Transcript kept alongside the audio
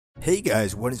Hey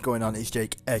guys, what is going on? It's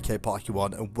Jake, aka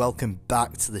ParkyOne, and welcome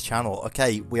back to the channel.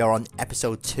 Okay, we are on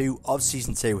episode 2 of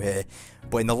season 2 here,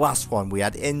 but in the last one we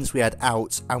had ins, we had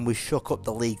outs, and we shook up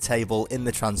the league table in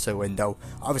the transfer window.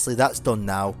 Obviously that's done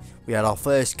now. We had our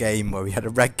first game where we had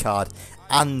a red card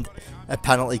and a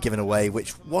penalty given away,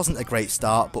 which wasn't a great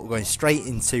start, but we're going straight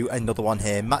into another one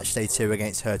here, match day 2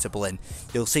 against Hertha Berlin.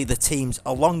 You'll see the teams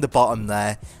along the bottom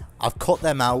there. I've cut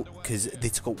them out because they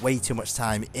took up way too much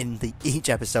time in each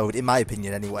episode, in my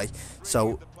opinion anyway.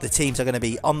 So the teams are going to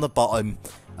be on the bottom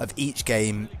of each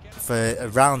game for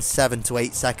around 7 to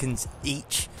 8 seconds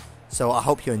each. So I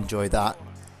hope you enjoy that.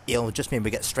 It'll just mean we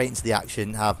get straight into the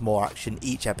action, have more action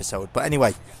each episode. But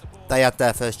anyway, they had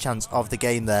their first chance of the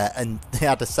game there, and they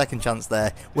had a second chance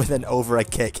there with an overhead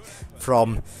kick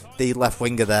from the left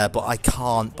winger there. But I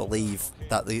can't believe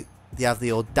that they have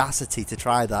the audacity to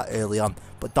try that early on.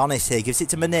 But Donis here gives it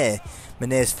to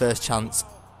Manir's first chance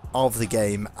of the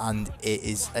game, and it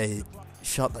is a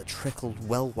shot that trickled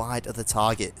well wide of the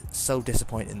target. So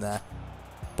disappointing there.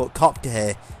 But Kopka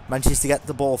here manages to get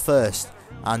the ball first,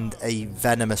 and a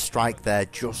venomous strike there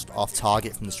just off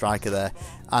target from the striker there.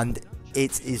 And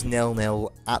it is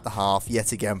 0-0 at the half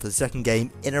yet again for the second game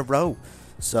in a row.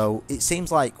 So it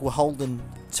seems like we're holding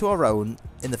to our own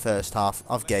in the first half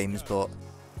of games, but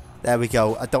there we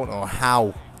go. I don't know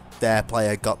how their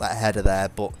player got that header there,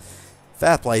 but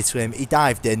fair play to him. He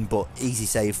dived in, but easy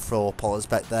save for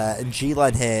VOLKSPARKSTADION there. And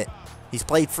Gielen here, he's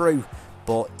played through,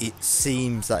 but it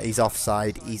seems that he's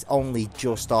offside. He's only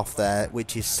just off there,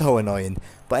 which is so annoying.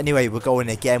 But anyway, we're going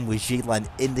again with Gielen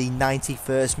in the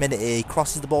 91st minute here. He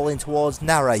crosses the ball in towards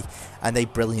Nare, and a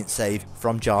brilliant save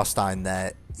from Jarstein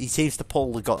there. He seems to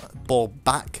pull the ball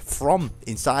back from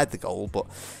inside the goal, but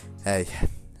hey,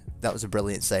 that was a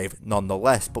brilliant save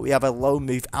nonetheless. But we have a low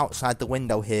move outside the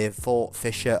window here for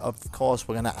Fischer. Of course,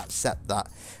 we're going to accept that.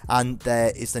 And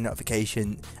there is the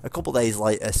notification a couple days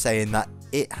later saying that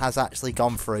it has actually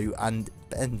gone through and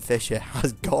Ben Fischer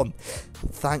has gone.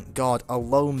 Thank God, a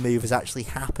low move has actually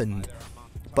happened.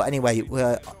 But anyway,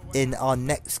 we're in our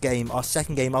next game, our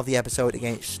second game of the episode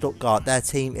against Stuttgart. Their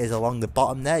team is along the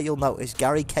bottom there. You'll notice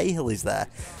Gary Cahill is there.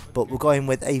 But we're going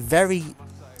with a very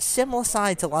similar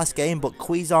side to last game, but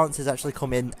Cuisance has actually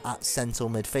come in at central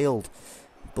midfield.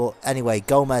 But anyway,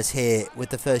 Gomez here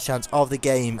with the first chance of the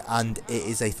game, and it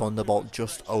is a thunderbolt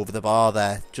just over the bar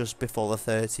there, just before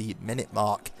the 30-minute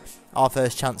mark. Our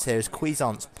first chance here is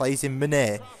Cuisance, plays in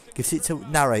Manir, gives it to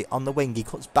Nare on the wing. He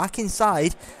cuts back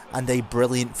inside, and a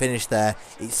brilliant finish there.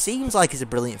 It seems like it's a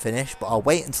brilliant finish, but I'll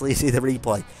wait until you see the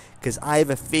replay, because I have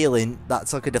a feeling that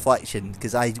took a deflection,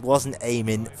 because I wasn't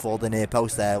aiming for the near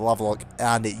post there. We'll have a look,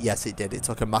 and yes it did. It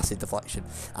took a massive deflection.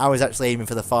 I was actually aiming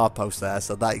for the far post there,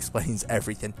 so that explains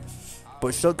everything.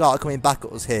 But Stuttgart are coming back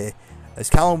at us here, as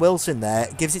Callum Wilson there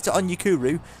gives it to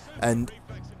Onyekuru, and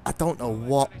I don't know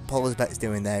what VOLKSPARKSTADION's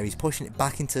doing there. He's pushing it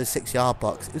back into the 6-yard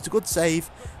box. It was a good save,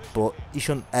 but you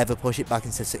shouldn't ever push it back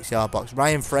into the 6-yard box.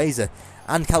 Ryan Fraser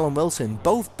and Callum Wilson,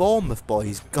 both Bournemouth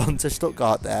boys, gone to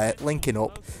Stuttgart there, linking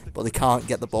up, but they can't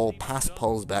get the ball past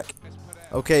VOLKSPARKSTADION.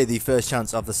 Okay, the first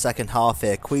chance of the second half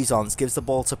here. Cuisance gives the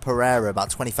ball to Pereira about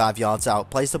 25 yards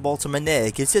out, plays the ball to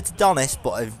Manir, gives it to Donis,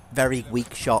 but a very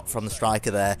weak shot from the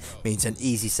striker there means an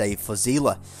easy save for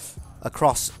Zila. A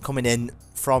cross coming in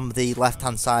from the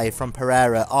left-hand side from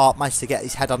Pereira. Art managed to get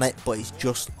his head on it, but it's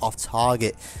just off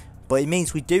target. But it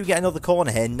means we do get another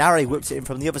corner here. Nare whips it in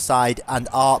from the other side, and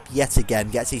Arp yet again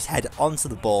gets his head onto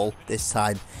the ball this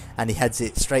time, and he heads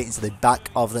it straight into the back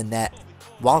of the net,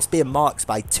 whilst being marked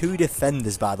by 2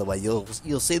 defenders, by the way. You'll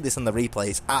see this on the replay.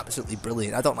 It's absolutely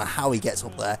brilliant. I don't know how he gets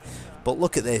up there, but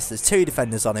look at this. There's 2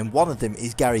 defenders on him. One of them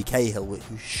is Gary Cahill,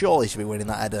 who surely should be winning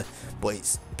that header, but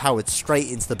it's powered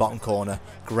straight into the bottom corner.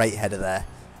 Great header there.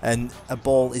 And a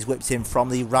ball is whipped in from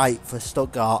the right for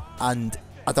Stuttgart, and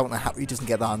I don't know how he doesn't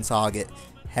get that on target.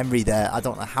 Henry there, I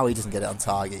don't know how he doesn't get it on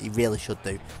target. He really should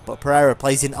do. But Pereira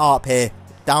plays in Arp here,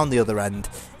 down the other end,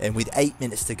 and with 8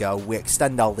 minutes to go, we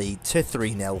extend our lead to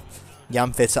 3-0.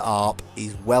 Jan Fitter Arp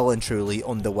is well and truly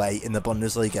underway in the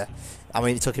Bundesliga. I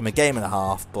mean, it took him a game and a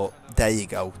half, but there you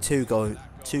go. Two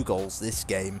goals this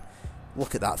game.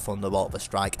 Look at that thunderbolt of a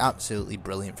strike. Absolutely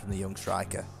brilliant from the young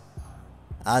striker.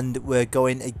 And we're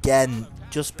going again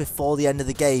just before the end of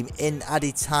the game in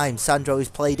added time. Sandro is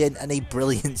played in, and a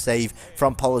brilliant save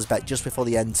from VOLKSPARKSTADION just before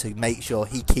the end to make sure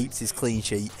he keeps his clean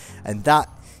sheet. And that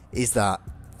is that.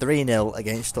 3-0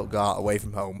 against Stuttgart away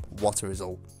from home. What a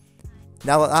result.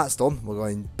 Now that that's done, we're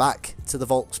going back to the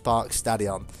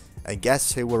VOLKSPARKSTADION. And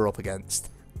guess who we're up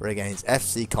against? We're against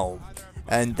FC Köln.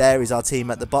 And there is our team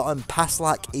at the bottom.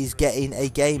 Paslak is getting a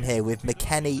game here with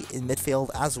McKennie in midfield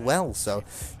as well. So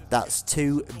That's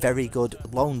two very good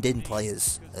loaned in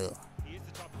players. Ugh.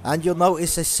 And you'll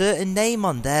notice a certain name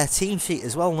on their team sheet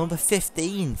as well. Number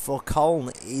 15 for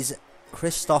Köln is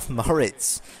Christoph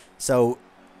Moritz. So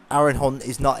Aaron Hunt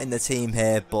is not in the team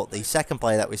here, but the second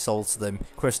player that we sold to them,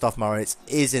 Christoph Moritz,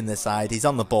 is in the side. He's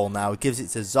on the ball now, gives it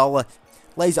to Zola,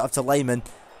 lays it off to Lehmann,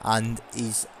 and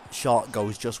his shot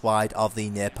goes just wide of the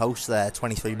near post there,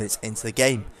 23 minutes into the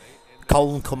game.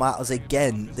 Köln come at us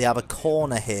again. They have a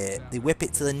corner here. They whip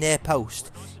it to the near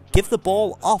post, give the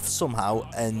ball off somehow,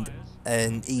 and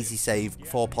an easy save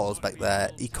for Polsbeck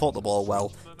there. He caught the ball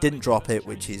well, didn't drop it,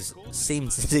 which is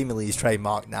seemingly his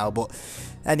trademark now. But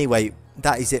anyway,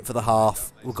 that is it for the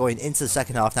half. We're going into the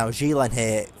second half now. Gillen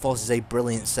here forces a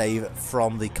brilliant save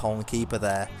from the Köln keeper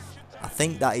there. I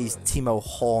think that is Timo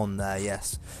Horn there,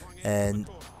 yes. And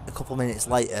a couple minutes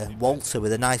later, Walter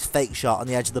with a nice fake shot on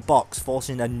the edge of the box,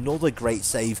 forcing another great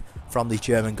save from the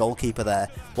German goalkeeper there.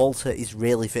 Walter is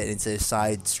really fitting into his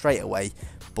side straight away.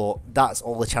 But that's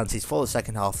all the chances for the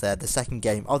second half there. The second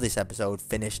game of this episode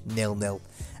finished 0-0.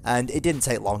 And it didn't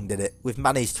take long, did it? We've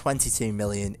managed 22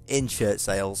 million in shirt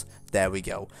sales. There we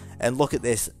go. And look at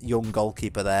this young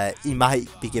goalkeeper there. He might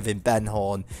be giving Ben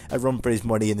Horn a run for his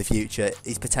money in the future.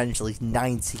 He's potentially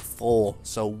 94.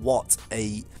 So what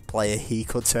a player he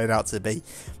could turn out to be.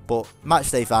 But match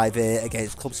day 5 here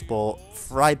against Club Sport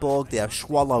Freiburg. They have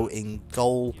Schwallow in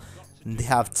goal. And they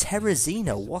have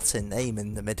Terrazino, what a name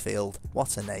in the midfield,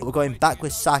 what a name. We're going back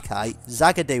with Sakai.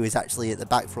 Zagadou is actually at the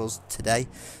back for us today,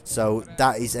 so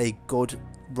that is a good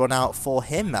run out for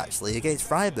him actually against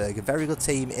Freiburg, a very good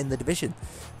team in the division.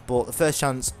 But the first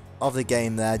chance of the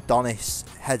game there, Donis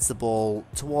heads the ball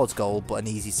towards goal, but an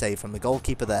easy save from the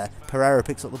goalkeeper there. Pereira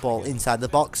picks up the ball inside the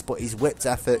box, but his whipped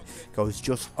effort goes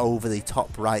just over the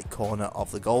top right corner of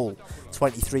the goal.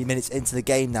 23 minutes into the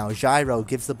game now, Jairo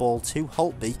gives the ball to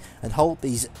Holtby, and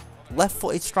Holtby's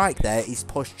left-footed strike there is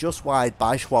pushed just wide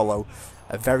by Schwallow.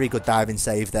 A very good diving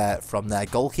save there from their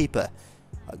goalkeeper.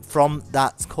 From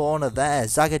that corner there,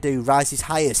 Zagadou rises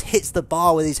highest, hits the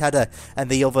bar with his header,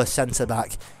 and the other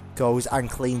centre-back goes and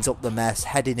cleans up the mess,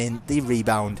 heading in the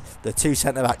rebound. The two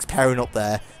centre-backs pairing up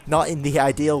there. Not in the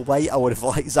ideal way. I would have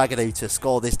liked Zagadou to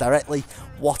score this directly.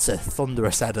 What a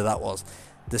thunderous header that was.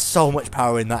 There's so much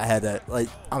power in that header. Like,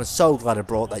 I'm so glad I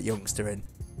brought that youngster in.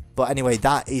 But anyway,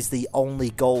 that is the only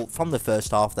goal from the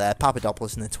first half there.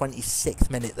 Papadopoulos in the 26th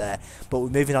minute there. But we're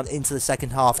moving on into the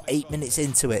second half, 8 minutes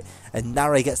into it. And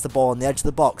Nare gets the ball on the edge of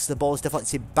the box. The ball is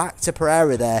deflected back to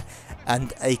Pereira there.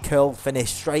 And a curl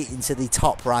finish straight into the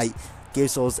top right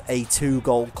gives us a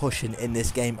 2-goal cushion in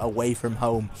this game away from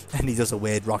home. And he does a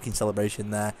weird rocking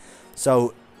celebration there.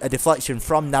 So a deflection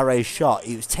from Nare's shot.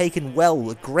 He was taken well,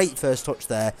 a great first touch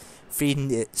there, feeding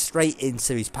it straight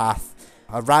into his path.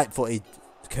 A right-footed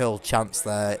curl chance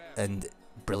there, and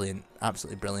brilliant,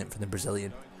 absolutely brilliant from the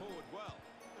Brazilian.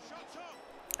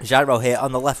 Jairo here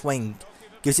on the left wing,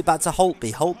 gives it back to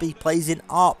Holtby. Holtby plays in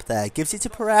ARP there, gives it to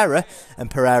Pereira, and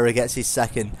Pereira gets his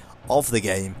second of the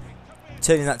game,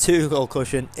 turning that 2-goal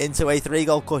cushion into a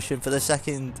 3-goal cushion for the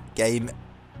second game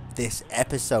this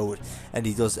episode. And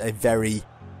he does a very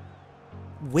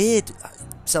weird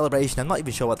celebration. I'm not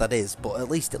even sure what that is, but at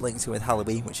least it links in with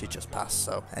Halloween, which has just passed.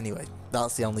 So anyway,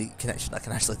 that's the only connection I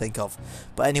can actually think of.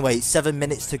 But anyway, 7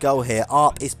 minutes to go here.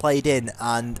 ARP is played in,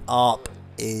 and ARP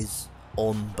is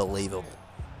unbelievable.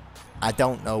 I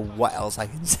don't know what else I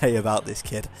can say about this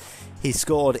kid. He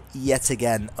scored yet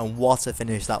again, and what a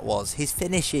finish that was. His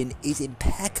finishing is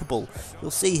impeccable. You'll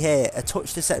see here a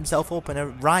touch to set himself up and a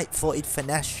right-footed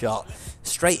finesse shot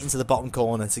straight into the bottom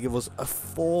corner to give us a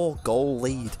 4-goal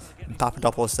lead. And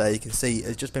Papadopoulos there, you can see,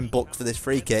 has just been booked for this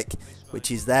free kick,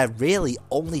 which is their really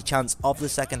only chance of the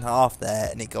second half there,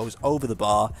 and it goes over the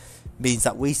bar. Means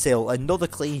that we seal another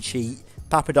clean sheet.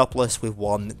 Papadopoulos with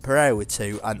 1, Pereira with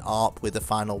 2, and ARP with the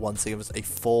final one to give us a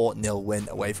 4-0 win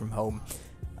away from home.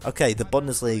 Okay, the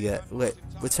Bundesliga,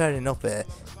 we're turning up here,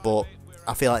 but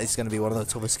I feel like it's going to be one of the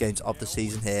toughest games of the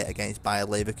season here against Bayer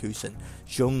Leverkusen.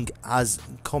 Jung has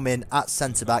come in at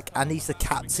centre-back, and he's the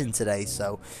captain today,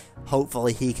 so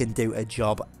hopefully he can do a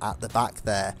job at the back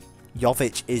there.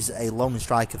 Jovic is a lone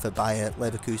striker for Bayer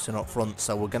Leverkusen up front,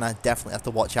 so we're going to definitely have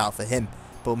to watch out for him.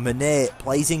 But Meunier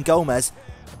plays in Gomez,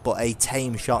 but a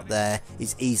tame shot there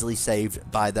is easily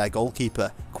saved by their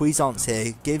goalkeeper. Cuisance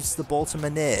here gives the ball to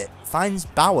Meunier, finds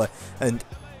Bauer, and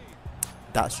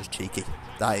that's just cheeky.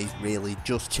 That is really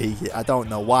just cheeky. I don't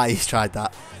know why he's tried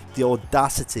that. The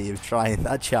audacity of trying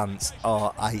that chance,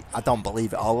 oh, I don't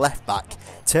believe it. Our left back,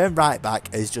 turn right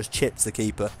back, has just chipped the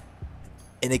keeper.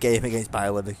 in a game against Bayer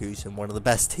Leverkusen, one of the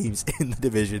best teams in the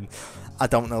division. I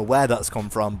don't know where that's come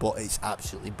from, but it's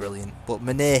absolutely brilliant. But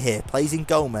Munir here plays in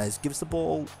Gomez, gives the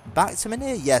ball back to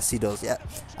Munir. Yes, he does, yeah.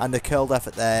 And the curled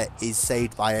effort there is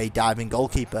saved by a diving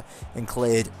goalkeeper and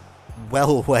cleared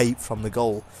well away from the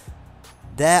goal.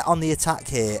 They're on the attack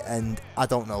here, and I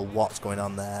don't know what's going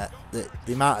on there.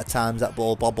 The amount of times that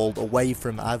ball bobbled away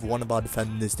from either one of our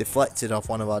defenders, deflected off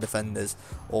one of our defenders,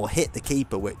 or hit the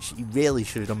keeper, which he really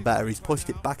should have done better. He's pushed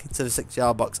it back into the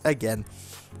 6-yard box again.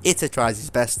 Ita tries his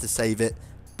best to save it,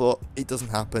 but it doesn't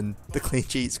happen. The clean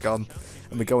sheet's gone,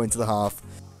 and we go into the half.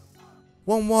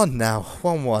 1-1 now,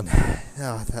 1-1.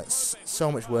 Oh, that's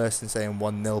so much worse than saying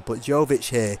 1-0, but Jovic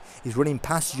here is running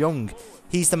past Young.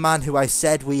 He's the man who I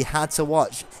said we had to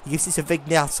watch. He gives it to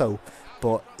Vignato,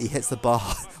 but he hits the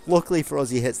bar. Luckily for us,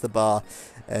 he hits the bar,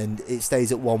 and it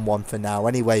stays at 1-1 for now.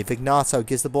 Anyway, Vignato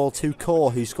gives the ball to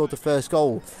Core, who scored the first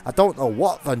goal. I don't know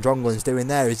what Van Drongelen's doing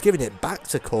there. He's giving it back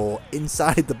to Core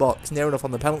inside the box, near enough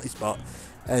on the penalty spot,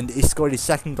 and he scored his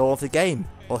second goal of the game.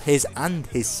 Well, his and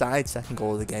his side's second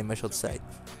goal of the game, I should say.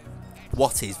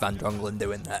 What is Van Drongelen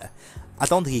doing there? I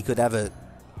don't think he could ever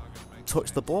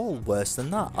touch the ball worse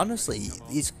than that. Honestly,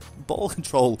 his ball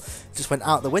control just went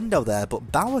out the window there,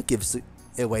 but Bauer gives it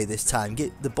away this time.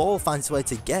 The ball finds its way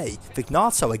to Gay.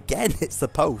 Vignato again hits the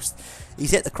post.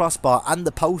 He's hit the crossbar and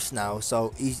the post now,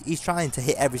 so he's trying to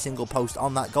hit every single post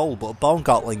on that goal, but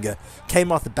Baumgartlinger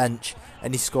came off the bench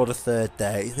and he scored a third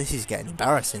there. This is getting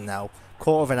embarrassing now.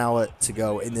 Quarter of an hour to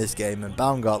go in this game, and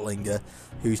Baumgartlinger,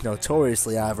 who's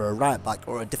notoriously either a right back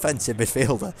or a defensive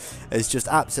midfielder, has just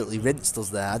absolutely rinsed us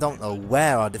there. I don't know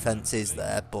where our defence is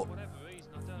there, but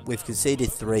we've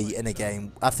conceded 3 in a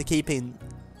game. After keeping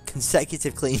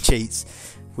consecutive clean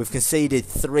sheets, we've conceded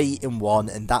 3 in 1,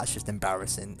 and that's just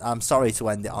embarrassing. I'm sorry to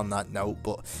end it on that note,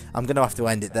 but I'm going to have to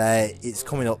end it there. It's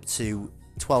coming up to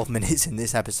 12 minutes in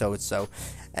this episode, so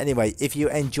anyway, if you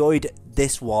enjoyed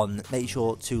this one, make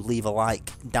sure to leave a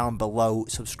like down below,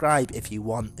 subscribe if you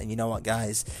want, and you know what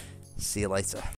guys, see you later.